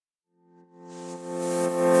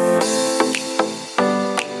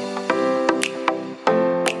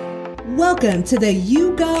Welcome to the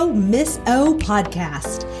You Go Miss O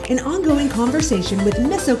podcast, an ongoing conversation with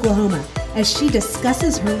Miss Oklahoma as she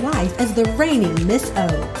discusses her life as the reigning Miss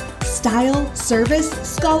O. Style, service,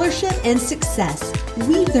 scholarship, and success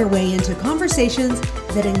weave their way into conversations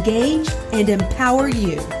that engage and empower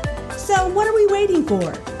you. So what are we waiting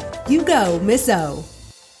for? You go, Miss O.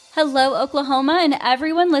 Hello, Oklahoma, and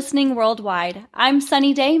everyone listening worldwide. I'm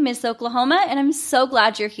Sunny Day, Miss Oklahoma, and I'm so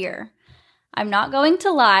glad you're here. I'm not going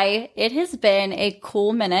to lie, it has been a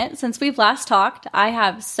cool minute since we've last talked. I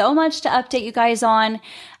have so much to update you guys on,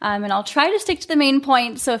 and I'll try to stick to the main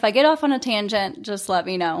point, so if I get off on a tangent, just let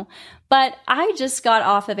me know. But I just got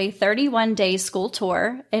off of a 31-day school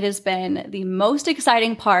tour. It has been the most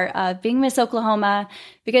exciting part of being Miss Oklahoma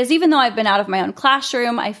because even though I've been out of my own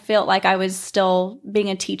classroom, I felt like I was still being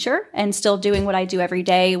a teacher and still doing what I do every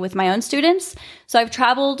day with my own students. So I've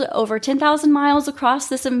traveled over 10,000 miles across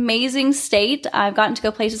this amazing state. I've gotten to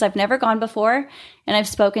go places I've never gone before, and I've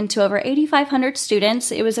spoken to over 8,500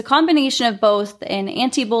 students. It was a combination of both an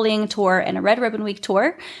anti-bullying tour and a Red Ribbon Week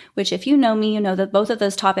tour, which if you know me, you know that both of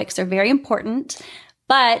those topics are very important.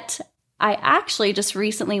 But I actually just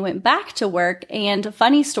recently went back to work, and a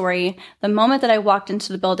funny story, the moment that I walked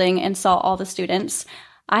into the building and saw all the students,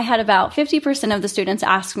 I had about 50% of the students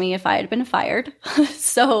ask me if I had been fired.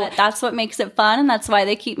 So that's what makes it fun, and that's why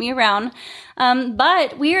they keep me around.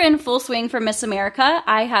 But we are in full swing for Miss America.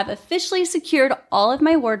 I have officially secured all of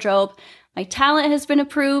my wardrobe. My talent has been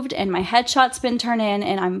approved and my headshot's been turned in,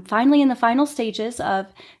 and I'm finally in the final stages of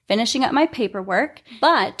finishing up my paperwork.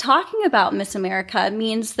 But talking about Miss America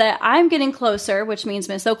means that I'm getting closer, which means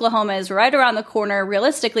Miss Oklahoma is right around the corner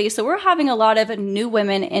realistically. So we're having a lot of new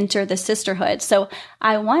women enter the Sisterhood. So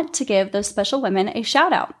I want to give those special women a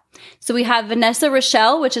shout out. So we have Vanessa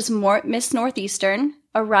Rochelle, which is Miss Northeastern,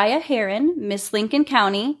 Araya Heron, Miss Lincoln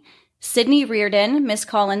County, Sydney Reardon, Miss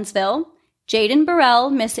Collinsville, Jaden Burrell,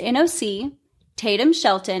 Miss NOC, Tatum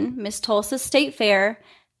Shelton, Miss Tulsa State Fair,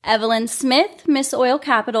 Evelyn Smith, Miss Oil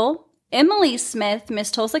Capital, Emily Smith,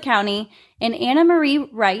 Miss Tulsa County, and Anna Marie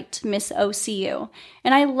Wright, Miss OCU.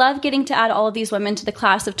 And I love getting to add all of these women to the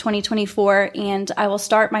class of 2024, and I will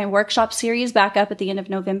start my workshop series back up at the end of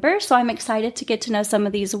November, so I'm excited to get to know some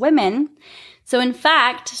of these women. So in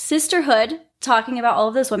fact, Sisterhood, talking about all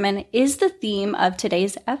of those women, is the theme of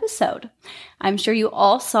today's episode. I'm sure you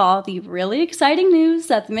all saw the really exciting news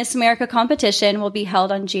that the Miss America competition will be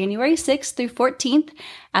held on January 6th through 14th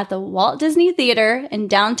at the Walt Disney Theater in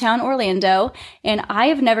downtown Orlando. And I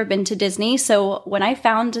have never been to Disney, so when I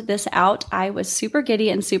found this out, I was super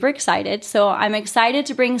giddy and super excited. So I'm excited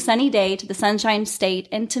to bring Sunny Day to the Sunshine State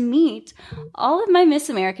and to meet all of my Miss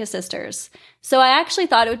America sisters. So I actually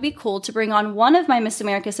thought it would be cool to bring on one of my Miss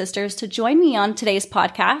America sisters to join me on today's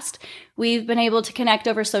podcast. We've been able to connect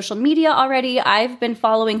over social media already. I've been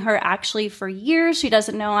following her actually for years. She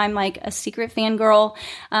doesn't know I'm like a secret fangirl.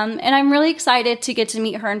 And I'm really excited to get to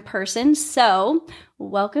meet her in person. So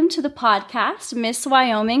welcome to the podcast, Miss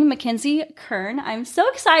Wyoming, Mackenzie Kern. I'm so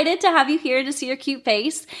excited to have you here to see your cute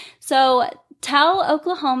face. So tell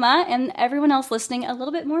Oklahoma and everyone else listening a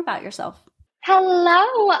little bit more about yourself.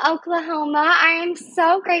 Hello, Oklahoma. I am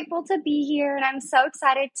so grateful to be here, and I'm so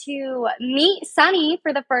excited to meet Sunny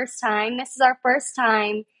for the first time. This is our first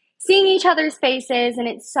time seeing each other's faces, and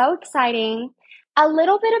it's so exciting. A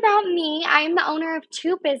little bit about me. I am the owner of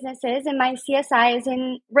 2 businesses, and my CSI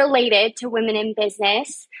is related to women in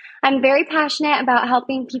business. I'm very passionate about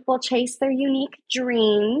helping people chase their unique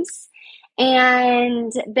dreams,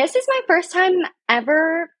 and this is my first time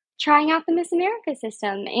ever trying out the Miss America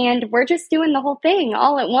system, and we're just doing the whole thing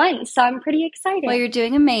all at once, so I'm pretty excited. Well, you're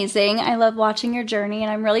doing amazing. I love watching your journey,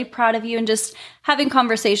 and I'm really proud of you and just having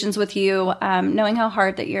conversations with you, knowing how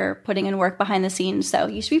hard that you're putting in work behind the scenes, so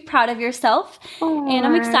you should be proud of yourself. Aww. And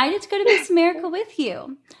I'm excited to go to Miss America with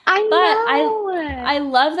you. I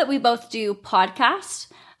love that we both do podcasts.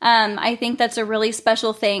 I think that's a really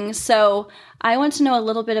special thing, so I want to know a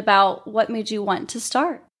little bit about what made you want to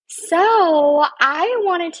start. So I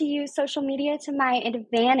wanted to use social media to my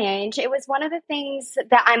advantage. It was one of the things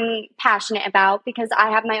that I'm passionate about because I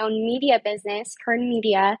have my own media business, Kern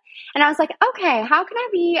Media. And I was like, okay, how can I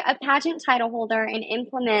be a pageant title holder and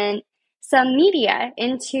implement some media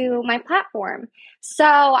into my platform? So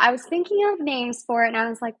I was thinking of names for it, and I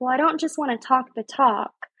was like, well, I don't just want to talk the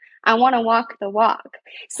talk. I want to walk the walk.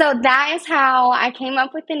 So that is how I came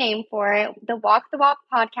up with the name for it, the Walk the Walk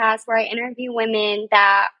podcast, where I interview women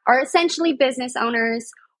that are essentially business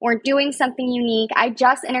owners or doing something unique. I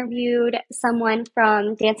just interviewed someone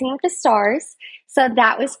from Dancing with the Stars, so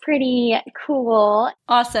that was pretty cool.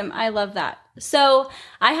 Awesome. I love that. So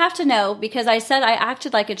I have to know, because I said I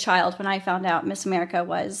acted like a child when I found out Miss America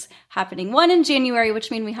was happening. One in January,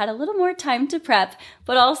 which means we had a little more time to prep,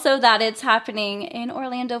 but also that it's happening in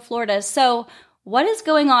Orlando, Florida. So what is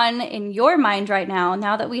going on in your mind right now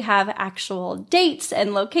that we have actual dates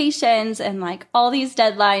and locations and like all these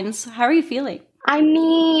deadlines? How are you feeling? I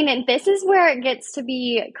mean, this is where it gets to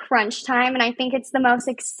be crunch time, and I think it's the most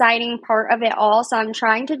exciting part of it all. So I'm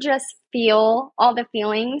trying to just feel all the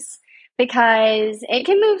feelings because it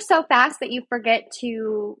can move so fast that you forget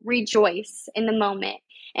to rejoice in the moment.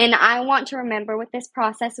 And I want to remember what this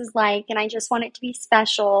process is like, and I just want it to be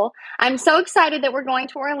special. I'm so excited that we're going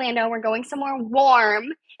to Orlando. We're going somewhere warm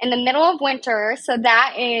in the middle of winter, so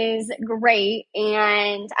that is great.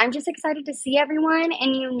 And I'm just excited to see everyone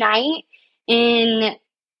and unite in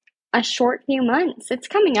a short few months. It's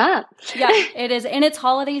coming up. Yeah, it is. And it's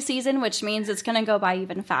holiday season, which means it's going to go by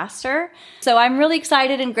even faster. So I'm really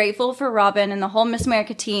excited and grateful for Robin and the whole Miss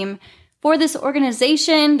America team for this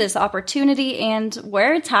organization, this opportunity, and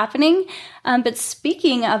where it's happening. But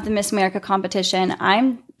speaking of the Miss America competition,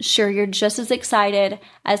 I'm sure you're just as excited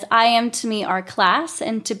as I am to meet our class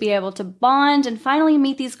and to be able to bond and finally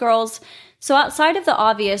meet these girls. So outside of the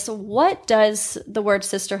obvious, what does the word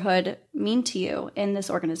sisterhood mean to you in this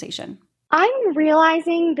organization? I'm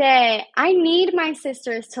realizing that I need my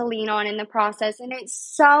sisters to lean on in the process, and it's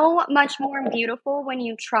so much more beautiful when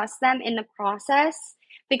you trust them in the process,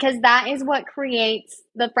 because that is what creates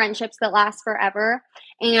the friendships that last forever.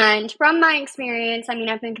 And from my experience, I mean,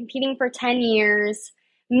 I've been competing for 10 years.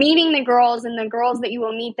 Meeting the girls and the girls that you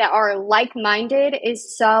will meet that are like-minded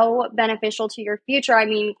is so beneficial to your future. I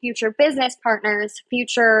mean, future business partners,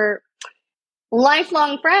 future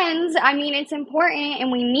lifelong friends. I mean, it's important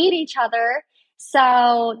and we need each other.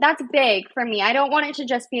 So that's big for me. I don't want it to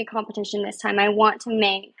just be a competition this time. I want to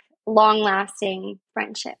make long-lasting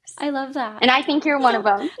friendships. I love that. And I think you're one of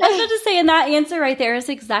them. I was about to say, and that answer right there is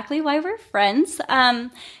exactly why we're friends.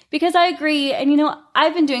 Because I agree. And, you know,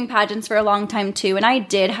 I've been doing pageants for a long time too. And I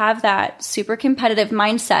did have that super competitive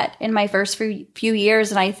mindset in my first few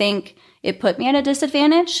years. And I think it put me at a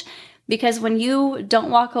disadvantage because when you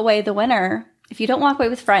don't walk away the winner, if you don't walk away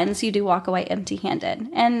with friends, you do walk away empty-handed,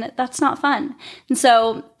 and that's not fun. And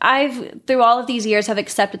so through all of these years, have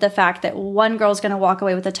accepted the fact that one girl's going to walk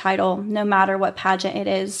away with a title, no matter what pageant it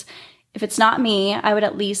is. If it's not me, I would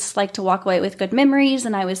at least like to walk away with good memories,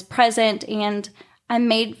 and I was present, and I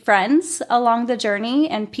made friends along the journey,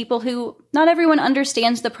 and people who not everyone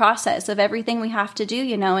understands the process of everything we have to do,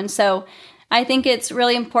 you know, and so I think it's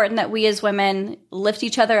really important that we as women lift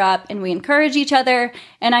each other up and we encourage each other.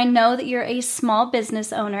 And I know that you're a small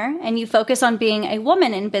business owner and you focus on being a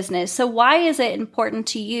woman in business. So why is it important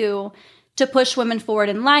to you to push women forward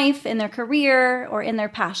in life, in their career, or in their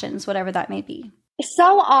passions, whatever that may be?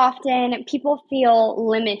 So often people feel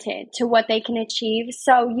limited to what they can achieve.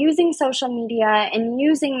 So using social media and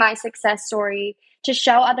using my success story to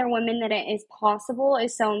show other women that it is possible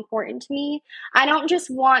is so important to me. I don't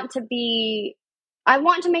just want to I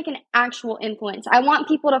want to make an actual influence. I want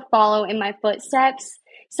people to follow in my footsteps.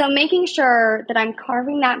 So making sure that I'm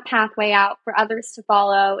carving that pathway out for others to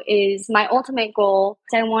follow is my ultimate goal.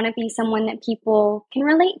 I want to be someone that people can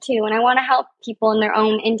relate to, and I want to help people in their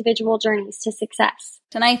own individual journeys to success.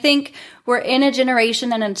 And I think we're in a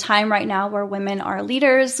generation and a time right now where women are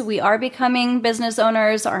leaders. We are becoming business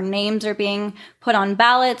owners. Our names are being put on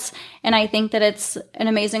ballots. And I think that it's an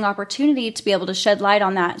amazing opportunity to be able to shed light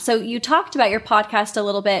on that. So you talked about your podcast a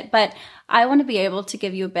little bit, but I want to be able to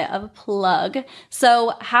give you a bit of a plug.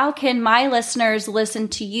 So how can my listeners listen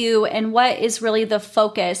to you, and what is really the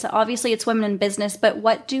focus? Obviously, it's women in business, but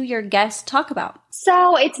what do your guests talk about?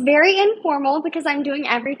 So it's very informal because I'm doing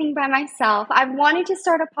everything by myself. I've wanted to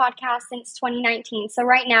start a podcast since 2019. So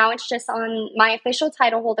right now it's just on my official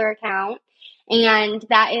title holder account, and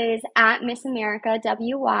that is at Miss America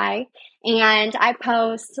WY. And I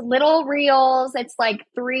post little reels. It's like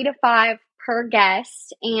 3 to 5 per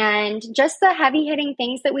guest, and just the heavy hitting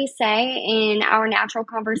things that we say in our natural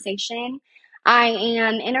conversation. I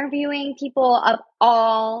am interviewing people of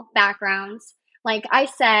all backgrounds. Like I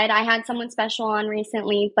said, I had someone special on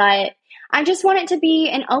recently, but I just want it to be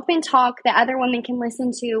an open talk that other women can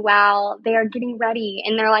listen to while they are getting ready.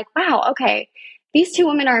 And they're like, wow, okay, these 2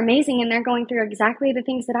 women are amazing and they're going through exactly the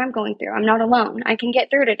things that I'm going through. I'm not alone. I can get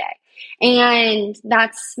through today. And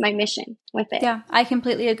that's my mission with it. Yeah, I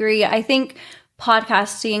completely agree. I think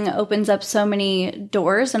podcasting opens up so many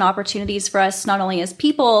doors and opportunities for us, not only as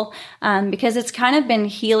people, because it's kind of been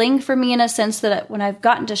healing for me in a sense that when I've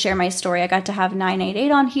gotten to share my story, I got to have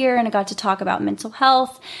 988 on here and I got to talk about mental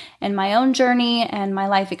health and my own journey and my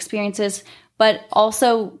life experiences, but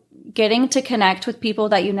also getting to connect with people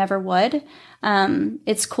that you never would.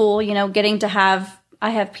 It's cool, getting to I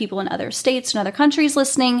have people in other states and other countries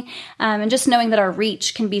listening, and just knowing that our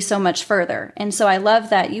reach can be so much further. And so I love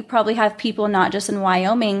that you probably have people not just in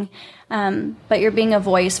Wyoming, but you're being a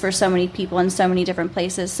voice for so many people in so many different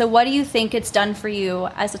places. So what do you think it's done for you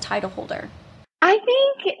as a title holder? I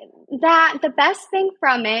think that the best thing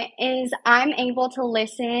from it is I'm able to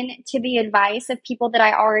listen to the advice of people that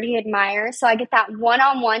I already admire. So I get that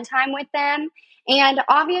one-on-one time with them. And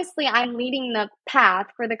obviously, I'm leading the path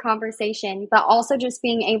for the conversation, but also just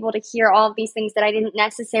being able to hear all of these things that I didn't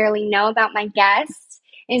necessarily know about my guests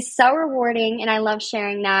is so rewarding. And I love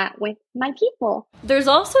sharing that with my people. There's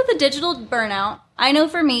also the digital burnout. I know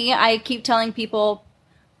for me, I keep telling people,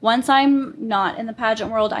 once I'm not in the pageant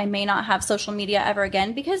world, I may not have social media ever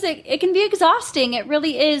again because it can be exhausting. It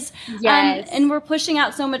really is. Yes. And we're pushing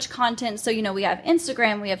out so much content. So, we have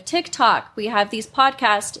Instagram, we have TikTok, we have these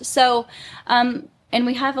podcasts. So, and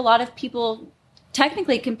we have a lot of people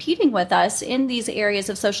technically competing with us in these areas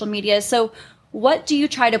of social media. So what do you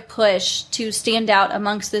try to push to stand out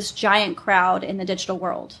amongst this giant crowd in the digital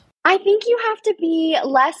world? I think you have to be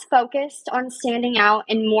less focused on standing out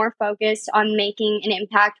and more focused on making an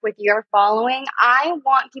impact with your following. I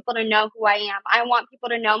want people to know who I am. I want people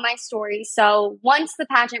to know my story. So once the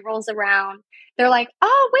pageant rolls around, they're like,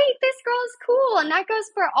 oh, wait, this girl's cool. And that goes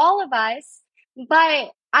for all of us.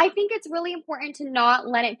 But I think it's really important to not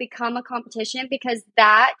let it become a competition because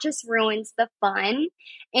that just ruins the fun.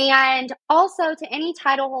 And also to any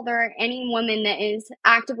title holder, any woman that is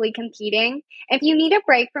actively competing, if you need a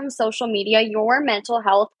break from social media, your mental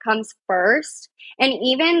health comes first. And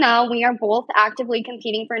even though we are both actively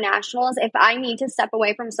competing for nationals, if I need to step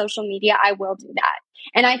away from social media, I will do that.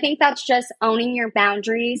 And I think that's just owning your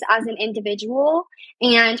boundaries as an individual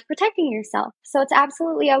and protecting yourself. So it's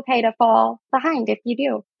absolutely okay to fall behind if you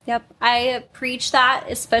do. Yep. I preach that,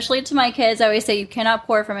 especially to my kids. I always say you cannot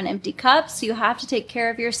pour from an empty cup, so you have to take care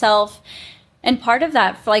of yourself. And part of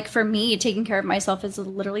that, for me, taking care of myself is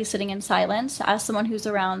literally sitting in silence as someone who's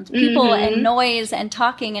around people and noise and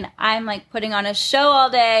talking. And I'm putting on a show all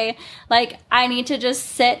day. I need to just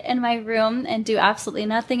sit in my room and do absolutely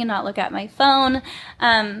nothing and not look at my phone.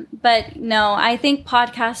 But no, I think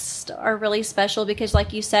podcasts are really special because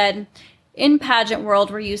like you said, in pageant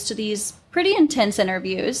world, we're used to these pretty intense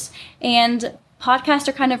interviews, and podcasts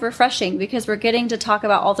are kind of refreshing because we're getting to talk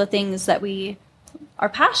about all the things that we are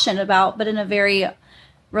passionate about, but in a very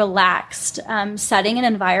relaxed setting and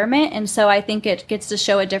environment. And so I think it gets to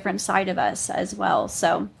show a different side of us as well.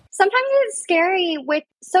 So sometimes it's scary with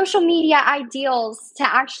social media ideals to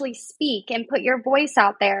actually speak and put your voice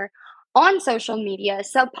out there on social media.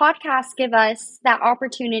 So podcasts give us that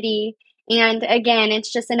opportunity. And again,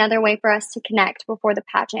 it's just another way for us to connect before the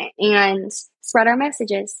pageant and spread our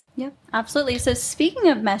messages. Yep, absolutely. So speaking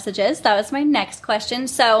of messages, that was my next question.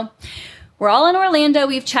 So we're all in Orlando.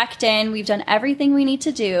 We've checked in. We've done everything we need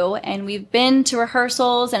to do. And we've been to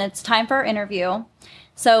rehearsals and it's time for our interview.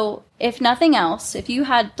 So if nothing else, if you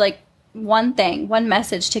had one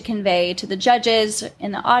message to convey to the judges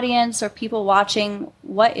in the audience or people watching,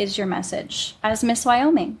 what is your message as Miss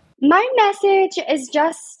Wyoming? My message is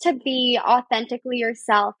just to be authentically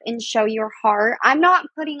yourself and show your heart. I'm not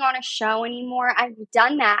putting on a show anymore. I've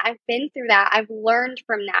done that. I've been through that. I've learned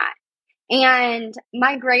from that. And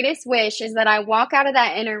my greatest wish is that I walk out of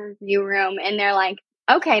that interview room and they're like,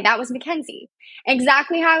 okay, that was Mackenzie.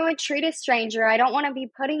 Exactly how I would treat a stranger. I don't want to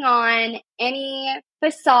be putting on any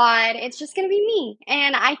facade. It's just going to be me.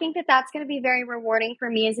 And I think that that's going to be very rewarding for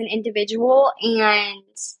me as an individual and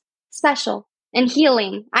special. And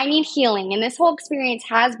healing. I need healing. And this whole experience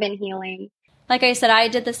has been healing. Like I said, I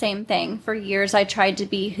did the same thing. For years, I tried to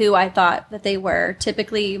be who I thought that they were.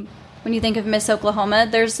 Typically, when you think of Miss Oklahoma,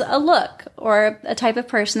 there's a look or a type of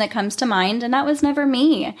person that comes to mind, and that was never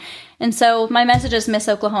me. And so my message as Miss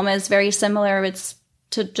Oklahoma is very similar. It's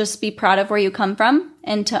to just be proud of where you come from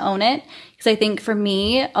and to own it. Because I think for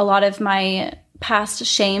me, a lot of my past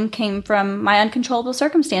shame came from my uncontrollable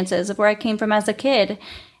circumstances of where I came from as a kid.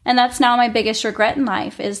 And that's now my biggest regret in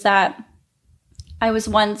life is that I was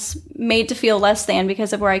once made to feel less than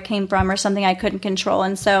because of where I came from or something I couldn't control.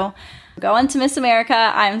 And so Going to Miss America.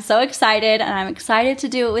 I'm so excited, and I'm excited to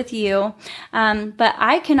do it with you. But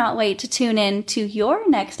I cannot wait to tune in to your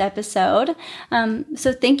next episode.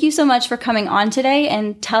 So thank you so much for coming on today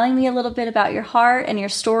and telling me a little bit about your heart and your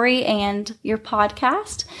story and your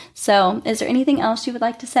podcast. So is there anything else you would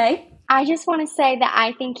like to say? I just want to say that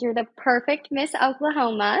I think you're the perfect Miss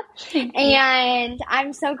Oklahoma, and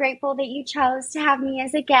I'm so grateful that you chose to have me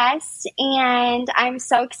as a guest, and I'm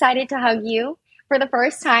so excited to hug you for the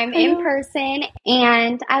first time in person,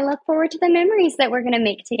 and I look forward to the memories that we're going to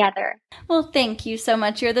make together. Well, thank you so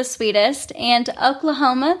much. You're the sweetest. And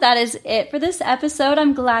Oklahoma, that is it for this episode.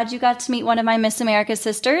 I'm glad you got to meet one of my Miss America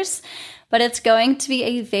sisters. But it's going to be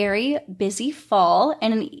a very busy fall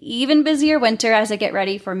and an even busier winter as I get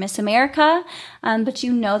ready for Miss America. But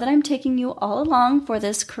you know that I'm taking you all along for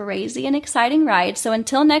this crazy and exciting ride. So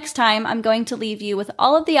until next time, I'm going to leave you with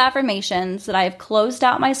all of the affirmations that I have closed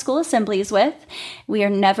out my school assemblies with. We are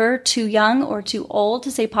never too young or too old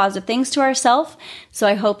to say positive things to ourselves. So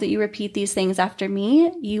I hope that you repeat these things after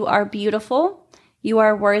me. You are beautiful, you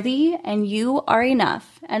are worthy, and you are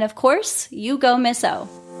enough. And of course, you go Miss O.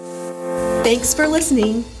 Thanks for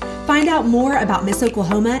listening. Find out more about Miss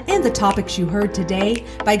Oklahoma and the topics you heard today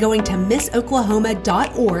by going to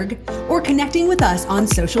missoklahoma.org or connecting with us on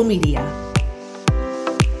social media.